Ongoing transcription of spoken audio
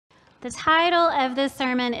The title of this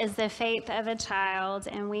sermon is The Faith of a Child,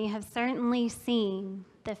 and we have certainly seen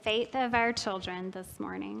the faith of our children this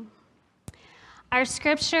morning. Our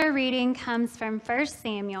scripture reading comes from 1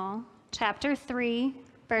 Samuel chapter 3,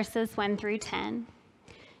 verses 1 through 10.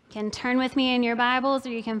 You can turn with me in your Bibles, or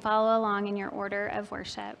you can follow along in your order of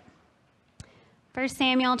worship. 1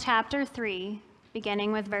 Samuel chapter 3,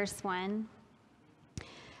 beginning with verse 1.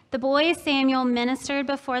 The boy Samuel ministered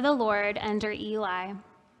before the Lord under Eli.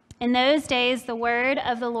 In those days, the word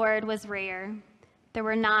of the Lord was rare. There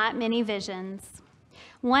were not many visions.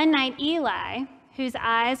 One night, Eli, whose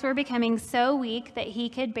eyes were becoming so weak that he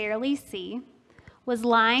could barely see, was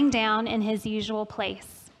lying down in his usual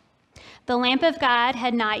place. The lamp of God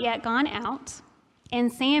had not yet gone out,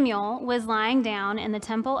 and Samuel was lying down in the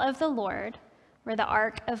temple of the Lord, where the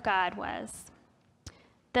ark of God was.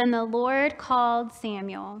 Then the Lord called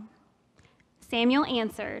Samuel. Samuel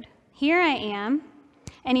answered, "Here I am."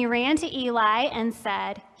 And he ran to Eli and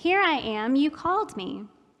said, "Here I am, you called me."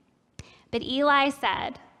 But Eli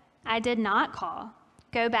said, "I did not call.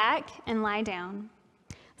 Go back and lie down."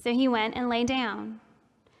 So he went and lay down.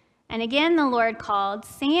 And again the Lord called,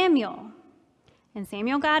 "Samuel." And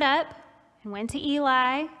Samuel got up and went to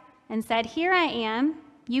Eli and said, "Here I am,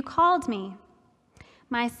 you called me."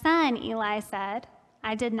 "My son," Eli said,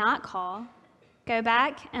 "I did not call. Go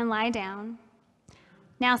back and lie down."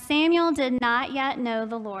 Now Samuel did not yet know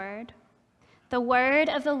the Lord. The word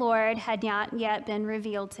of the Lord had not yet been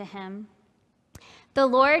revealed to him. The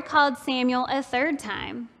Lord called Samuel a third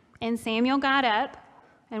time, and Samuel got up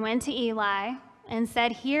and went to Eli and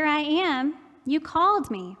said, "Here I am, you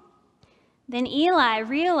called me." Then Eli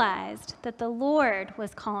realized that the Lord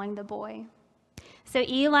was calling the boy. So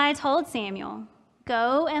Eli told Samuel,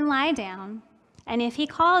 "Go and lie down, and if he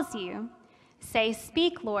calls you, say,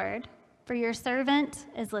 'Speak, Lord, for your servant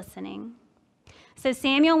is listening.'" So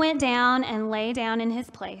Samuel went down and lay down in his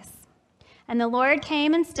place. And the Lord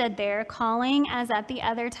came and stood there, calling as at the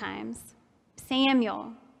other times,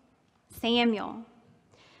 "Samuel, Samuel."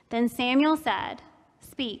 Then Samuel said,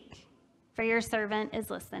 "Speak, for your servant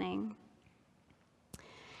is listening."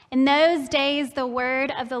 In those days, the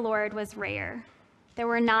word of the Lord was rare. There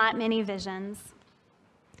were not many visions.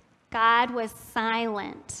 God was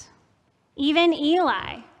silent. Even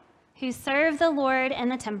Eli, who served the Lord in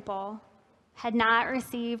the temple, had not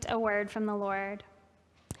received a word from the Lord.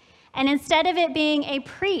 And instead of it being a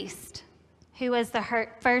priest who was the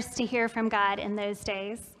first to hear from God in those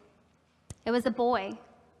days, it was a boy,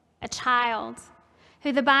 a child,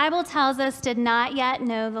 who the Bible tells us did not yet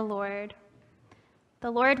know the Lord. The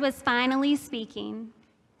Lord was finally speaking,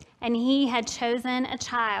 and he had chosen a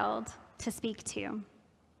child to speak to.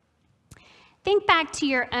 Think back to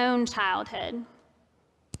your own childhood.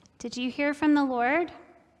 Did you hear from the Lord?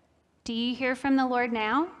 Do you hear from the Lord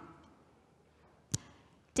now?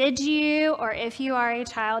 Did you, or if you are a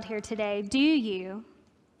child here today, do you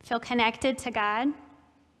feel connected to God?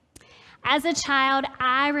 As a child,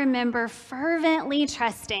 I remember fervently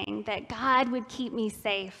trusting that God would keep me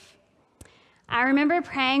safe. I remember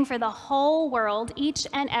praying for the whole world each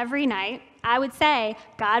and every night. I would say,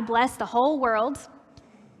 "God bless the whole world,"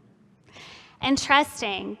 and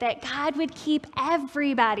trusting that God would keep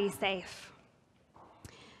everybody safe.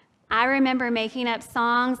 I remember making up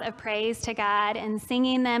songs of praise to God and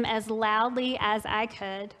singing them as loudly as I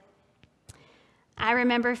could. I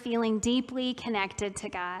remember feeling deeply connected to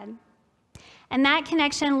God. And that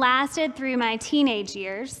connection lasted through my teenage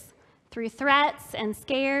years, through threats and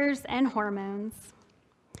scares and hormones.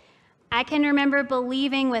 I can remember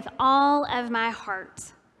believing with all of my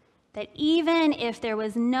heart that even if there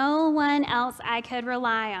was no one else I could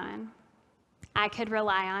rely on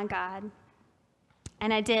God.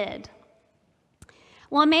 And I did.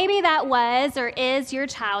 Well, maybe that was or is your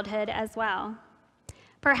childhood as well.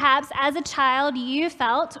 Perhaps as a child, you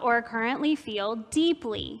felt or currently feel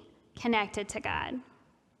deeply connected to God.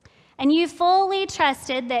 And you fully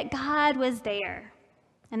trusted that God was there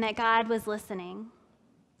and that God was listening.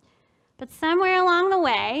 But somewhere along the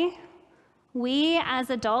way, we as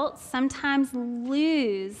adults sometimes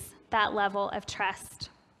lose that level of trust.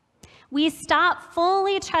 We stop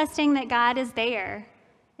fully trusting that God is there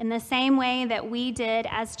in the same way that we did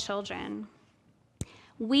as children.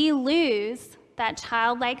 We lose that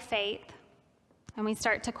childlike faith and we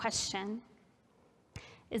start to question,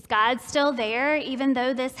 is God still there even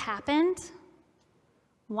though this happened?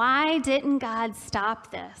 Why didn't God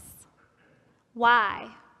stop this?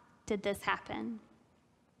 Why did this happen?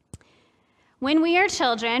 When we are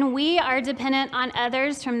children, we are dependent on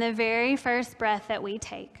others from the very first breath that we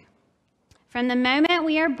take. From the moment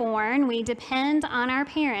we are born, we depend on our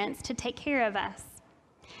parents to take care of us.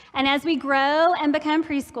 And as we grow and become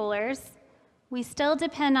preschoolers, we still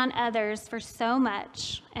depend on others for so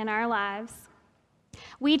much in our lives.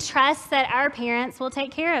 We trust that our parents will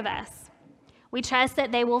take care of us. We trust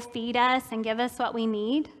that they will feed us and give us what we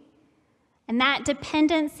need. And that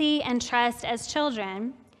dependency and trust as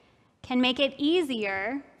children can make it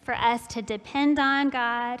easier for us to depend on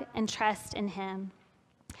God and trust in Him.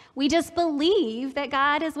 We just believe that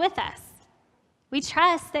God is with us. We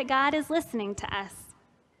trust that God is listening to us.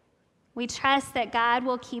 We trust that God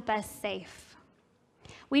will keep us safe.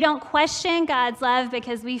 We don't question God's love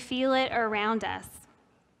because we feel it around us.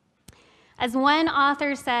 As one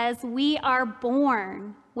author says, we are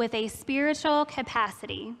born with a spiritual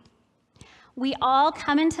capacity. We all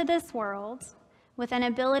come into this world with an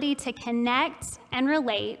ability to connect and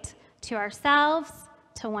relate to ourselves,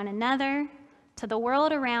 to one another, to the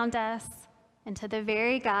world around us, and to the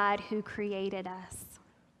very God who created us.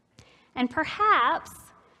 And perhaps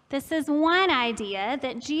this is one idea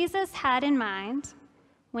that Jesus had in mind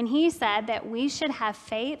when he said that we should have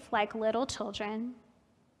faith like little children.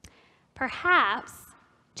 Perhaps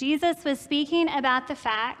Jesus was speaking about the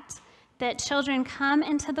fact that children come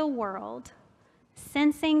into the world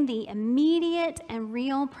sensing the immediate and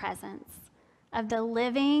real presence of the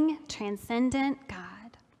living, transcendent God.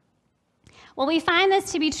 Well, we find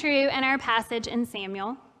this to be true in our passage in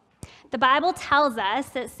Samuel. The Bible tells us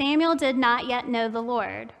that Samuel did not yet know the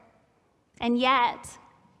Lord, and yet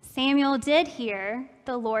Samuel did hear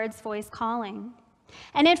the Lord's voice calling.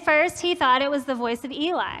 And at first, he thought it was the voice of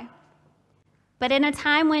Eli. But in a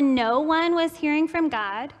time when no one was hearing from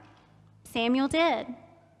God, Samuel did.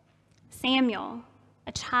 Samuel,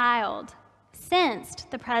 a child, sensed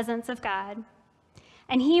the presence of God.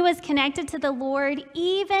 And he was connected to the Lord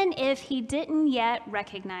even if he didn't yet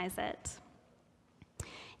recognize it.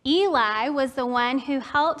 Eli was the one who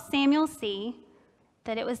helped Samuel see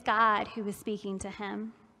that it was God who was speaking to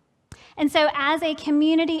him. And so as a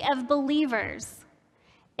community of believers,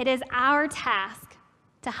 it is our task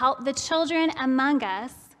to help the children among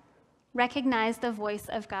us recognize the voice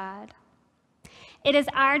of God. It is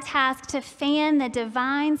our task to fan the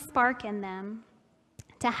divine spark in them,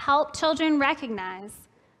 to help children recognize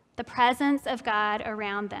the presence of God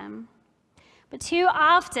around them. But too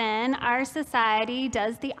often, our society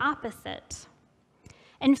does the opposite.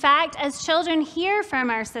 In fact, as children hear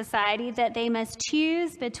from our society that they must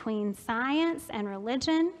choose between science and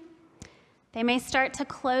religion, they may start to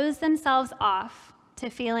close themselves off to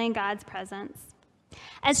feeling God's presence.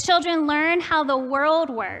 As children learn how the world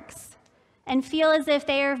works and feel as if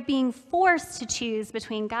they are being forced to choose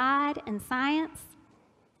between God and science,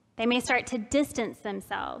 they may start to distance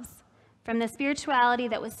themselves from the spirituality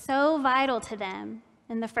that was so vital to them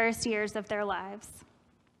in the first years of their lives.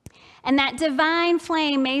 And that divine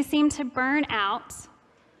flame may seem to burn out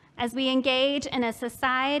as we engage in a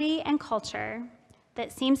society and culture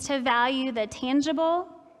that seems to value the tangible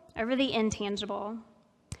over the intangible,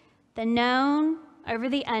 the known over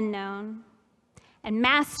the unknown, and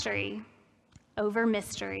mastery over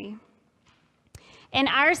mystery. In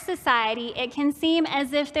our society, it can seem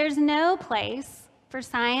as if there's no place for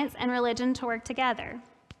science and religion to work together.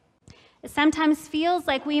 It sometimes feels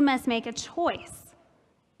like we must make a choice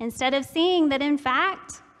instead of seeing that, in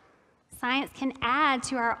fact, science can add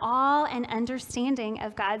to our awe and understanding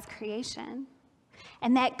of God's creation,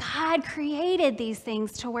 and that God created these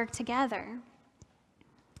things to work together.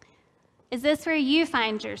 Is this where you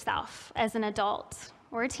find yourself as an adult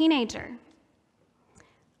or a teenager?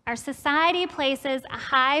 Our society places a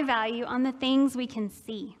high value on the things we can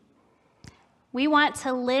see. We want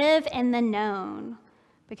to live in the known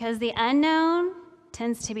because the unknown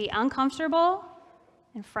tends to be uncomfortable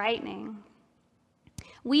and frightening.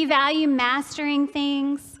 We value mastering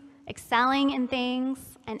things, excelling in things,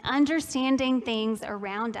 and understanding things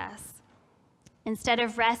around us instead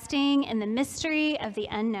of resting in the mystery of the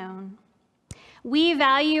unknown. We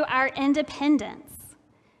value our independence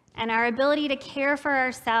and our ability to care for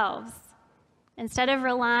ourselves instead of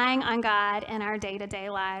relying on God in our day-to-day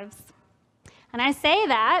lives. And I say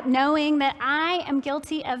that knowing that I am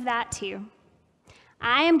guilty of that too.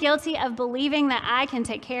 I am guilty of believing that I can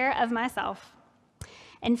take care of myself.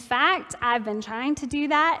 In fact, I've been trying to do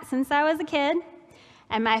that since I was a kid,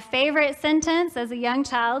 and my favorite sentence as a young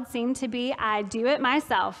child seemed to be, "I do it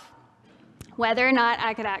myself," whether or not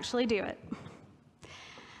I could actually do it.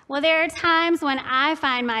 Well, there are times when I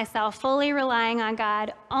find myself fully relying on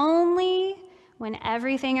God only when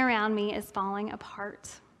everything around me is falling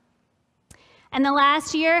apart. And the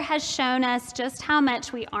last year has shown us just how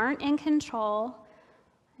much we aren't in control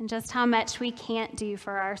and just how much we can't do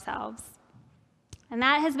for ourselves. And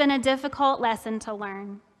that has been a difficult lesson to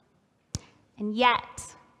learn. And yet,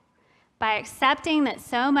 by accepting that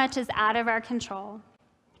so much is out of our control,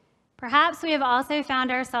 perhaps we have also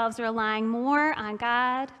found ourselves relying more on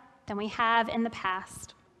God than we have in the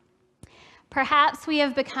past. Perhaps we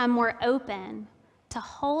have become more open to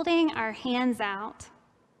holding our hands out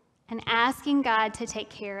and asking God to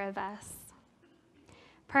take care of us.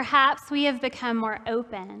 Perhaps we have become more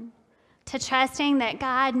open to trusting that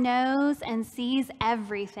God knows and sees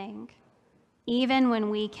everything, even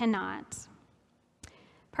when we cannot.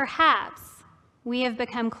 Perhaps we have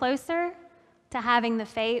become closer to having the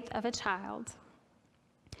faith of a child.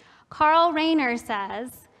 Carl Rayner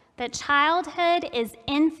says that childhood is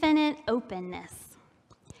infinite openness,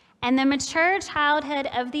 and the mature childhood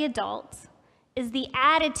of the adult is the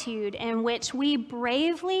attitude in which we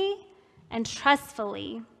bravely and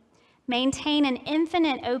trustfully maintain an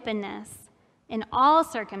infinite openness in all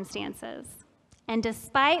circumstances, and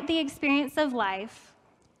despite the experience of life,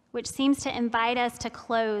 which seems to invite us to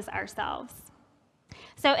close ourselves.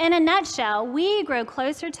 So in a nutshell, we grow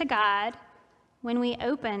closer to God when we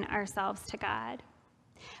open ourselves to God.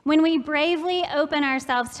 When we bravely open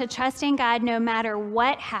ourselves to trusting God no matter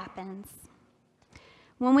what happens.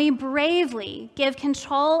 When we bravely give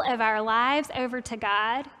control of our lives over to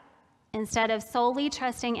God instead of solely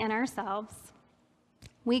trusting in ourselves,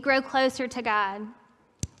 we grow closer to God.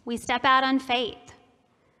 We step out on faith.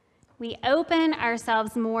 We open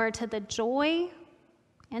ourselves more to the joy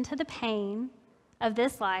and to the pain of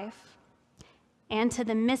this life and to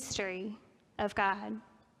the mystery of God.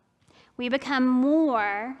 We become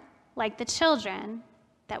more like the children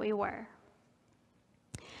that we were.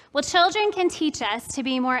 Well, children can teach us to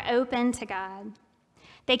be more open to God.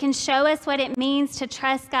 They can show us what it means to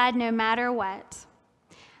trust God no matter what.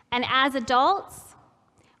 And as adults,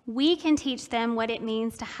 we can teach them what it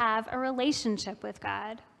means to have a relationship with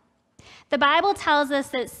God. The Bible tells us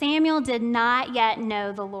that Samuel did not yet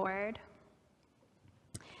know the Lord.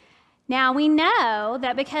 Now, we know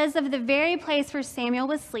that because of the very place where Samuel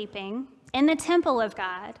was sleeping, in the temple of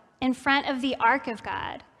God, in front of the ark of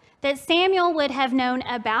God, that Samuel would have known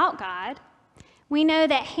about God. We know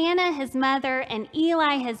that Hannah, his mother, and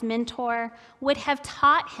Eli, his mentor, would have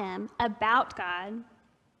taught him about God.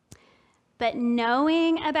 But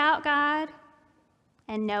knowing about God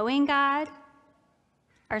and knowing God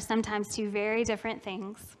are sometimes two very different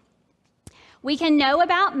things. We can know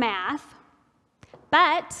about math,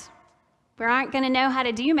 but we aren't going to know how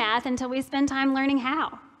to do math until we spend time learning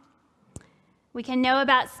how. We can know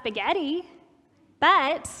about spaghetti,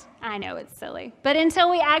 but I know it's silly, but until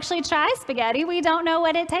we actually try spaghetti, we don't know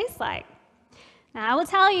what it tastes like. Now, I will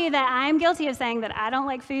tell you that I'm guilty of saying that I don't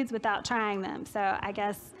like foods without trying them, so I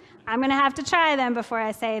guess I'm going to have to try them before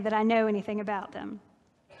I say that I know anything about them.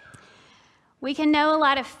 We can know a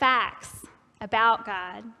lot of facts about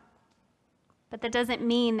God, but that doesn't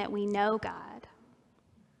mean that we know God.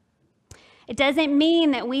 It doesn't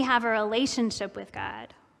mean that we have a relationship with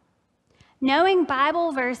God. Knowing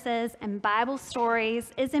Bible verses and Bible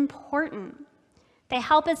stories is important. They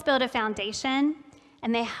help us build a foundation,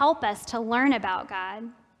 and they help us to learn about God.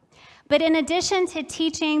 But in addition to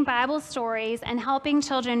teaching Bible stories and helping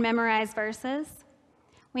children memorize verses,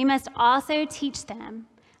 we must also teach them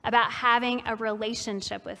about having a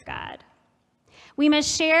relationship with God. We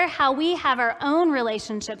must share how we have our own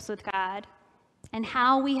relationships with God and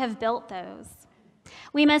how we have built those.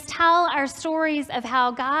 We must tell our stories of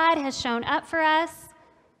how God has shown up for us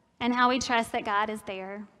and how we trust that God is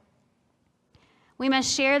there. We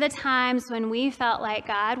must share the times when we felt like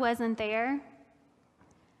God wasn't there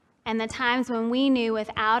and the times when we knew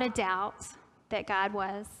without a doubt that God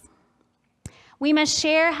was. We must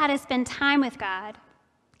share how to spend time with God,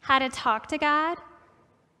 how to talk to God,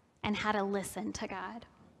 and how to listen to God.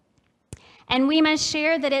 And we must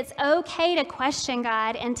share that it's okay to question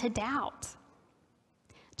God and to doubt.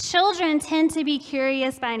 Children tend to be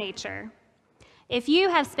curious by nature. If you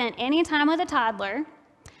have spent any time with a toddler,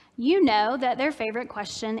 you know that their favorite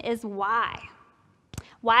question is why.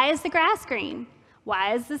 Why is the grass green?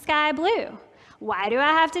 Why is the sky blue? Why do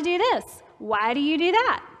I have to do this? Why do you do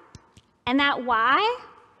that? And that why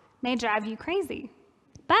may drive you crazy.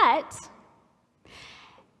 But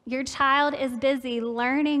your child is busy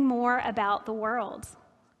learning more about the world,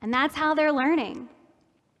 and that's how they're learning.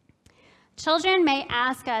 Children may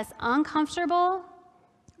ask us uncomfortable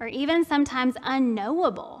or even sometimes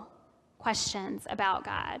unknowable questions about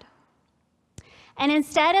God. And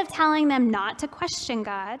instead of telling them not to question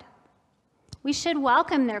God, we should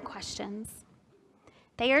welcome their questions.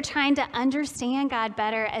 They are trying to understand God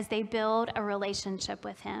better as they build a relationship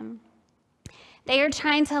with Him. They are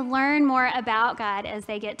trying to learn more about God as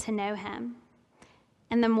they get to know Him.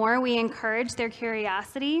 and the more we encourage their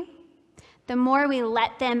curiosity, the more we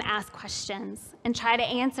let them ask questions and try to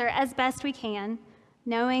answer as best we can,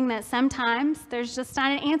 knowing that sometimes there's just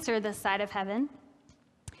not an answer this side of heaven.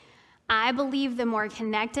 I believe the more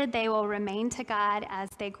connected they will remain to God as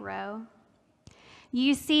they grow.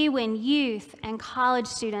 You see, when youth and college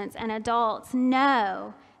students and adults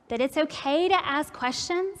know that it's okay to ask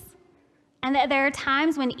questions and that there are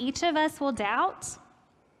times when each of us will doubt,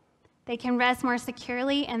 they can rest more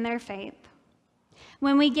securely in their faith.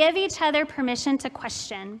 When we give each other permission to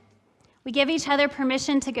question, we give each other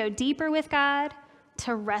permission to go deeper with God,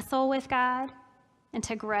 to wrestle with God, and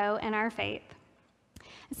to grow in our faith.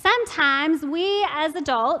 Sometimes we as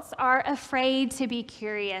adults are afraid to be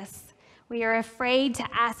curious. We are afraid to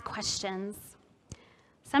ask questions.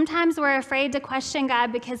 Sometimes we're afraid to question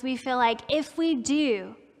God because we feel like if we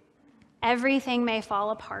do, everything may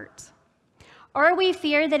fall apart. Or we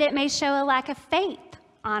fear that it may show a lack of faith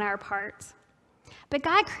on our part. But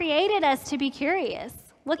God created us to be curious.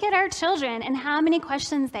 Look at our children and how many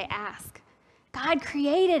questions they ask. God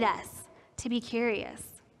created us to be curious.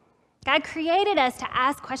 God created us to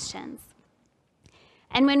ask questions.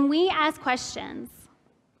 And when we ask questions,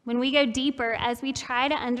 when we go deeper as we try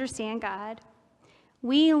to understand God,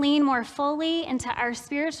 we lean more fully into our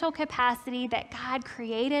spiritual capacity that God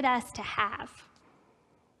created us to have.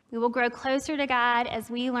 We will grow closer to God as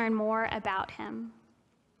we learn more about him.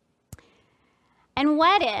 And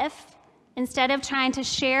what if, instead of trying to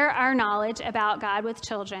share our knowledge about God with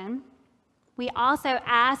children, we also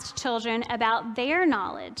asked children about their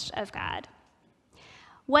knowledge of God?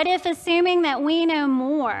 What if, assuming that we know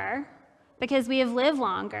more because we have lived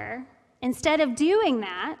longer, instead of doing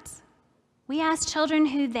that, we asked children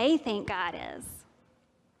who they think God is?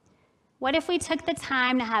 What if we took the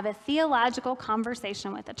time to have a theological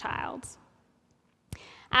conversation with a child?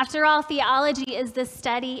 After all, theology is the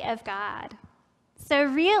study of God. So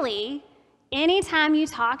really, anytime you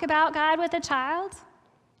talk about God with a child,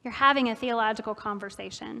 you're having a theological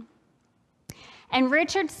conversation. And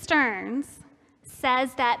Richard Stearns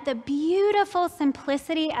says that the beautiful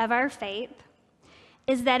simplicity of our faith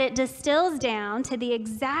is that it distills down to the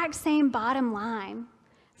exact same bottom line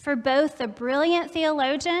for both the brilliant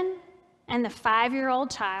theologian and the 5-year-old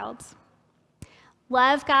child.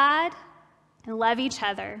 Love God and love each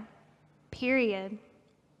other, period.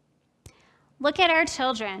 Look at our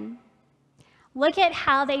children. Look at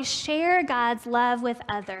how they share God's love with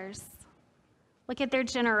others. Look at their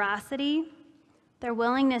generosity, their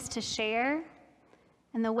willingness to share,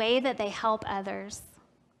 and the way that they help others.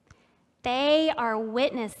 They are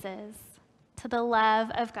witnesses to the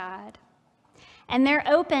love of God. And their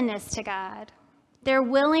openness to God, their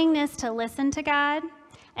willingness to listen to God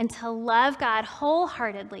and to love God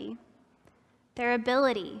wholeheartedly, their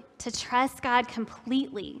ability to trust God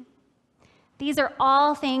completely, these are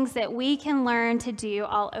all things that we can learn to do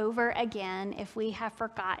all over again if we have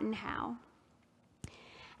forgotten how.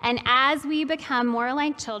 And as we become more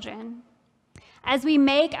like children, as we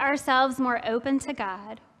make ourselves more open to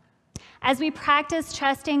God, as we practice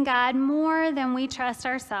trusting God more than we trust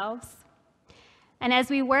ourselves, and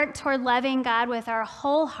as we work toward loving God with our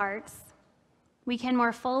whole hearts, we can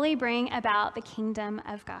more fully bring about the kingdom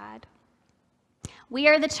of God. We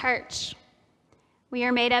are the church. We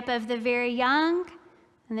are made up of the very young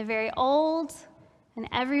and the very old and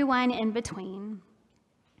everyone in between.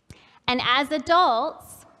 And as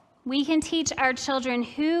adults, we can teach our children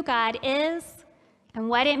who God is and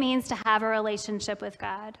what it means to have a relationship with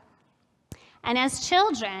God. And as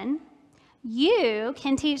children, you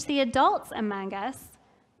can teach the adults among us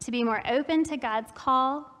to be more open to God's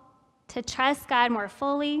call, to trust God more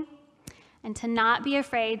fully, and to not be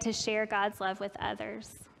afraid to share God's love with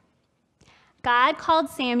others. God called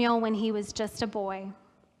Samuel when he was just a boy.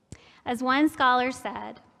 As one scholar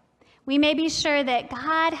said, we may be sure that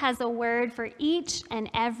God has a word for each and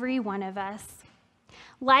every one of us.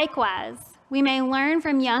 Likewise, we may learn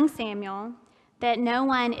from young Samuel that no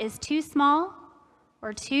one is too small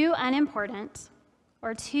or too unimportant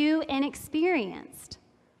or too inexperienced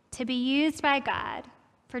to be used by God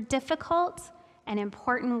for difficult and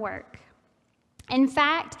important work. In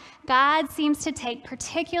fact, God seems to take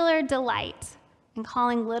particular delight in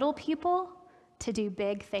calling little people to do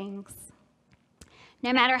big things.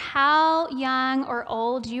 No matter how young or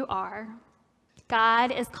old you are,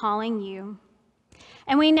 God is calling you.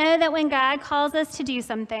 And we know that when God calls us to do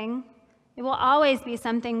something, it will always be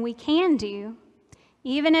something we can do,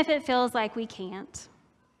 even if it feels like we can't.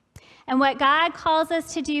 And what God calls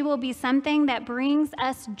us to do will be something that brings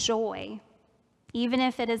us joy, even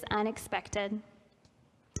if it is unexpected.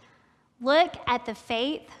 Look at the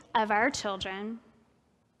faith of our children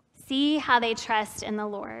See how they trust in the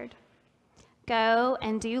Lord. Go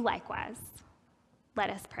and do likewise. Let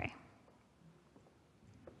us pray.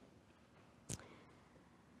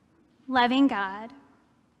 Loving God,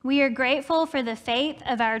 we are grateful for the faith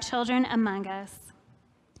of our children among us.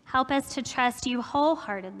 Help us to trust you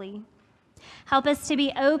wholeheartedly. Help us to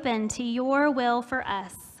be open to your will for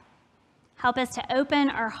us. Help us to open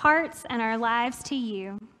our hearts and our lives to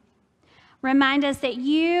you. Remind us that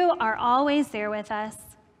you are always there with us,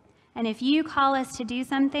 and if you call us to do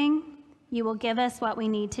something, you will give us what we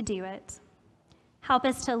need to do it. Help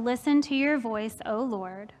us to listen to your voice, O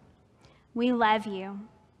Lord. We love you.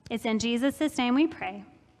 It's in Jesus' name we pray.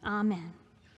 Amen.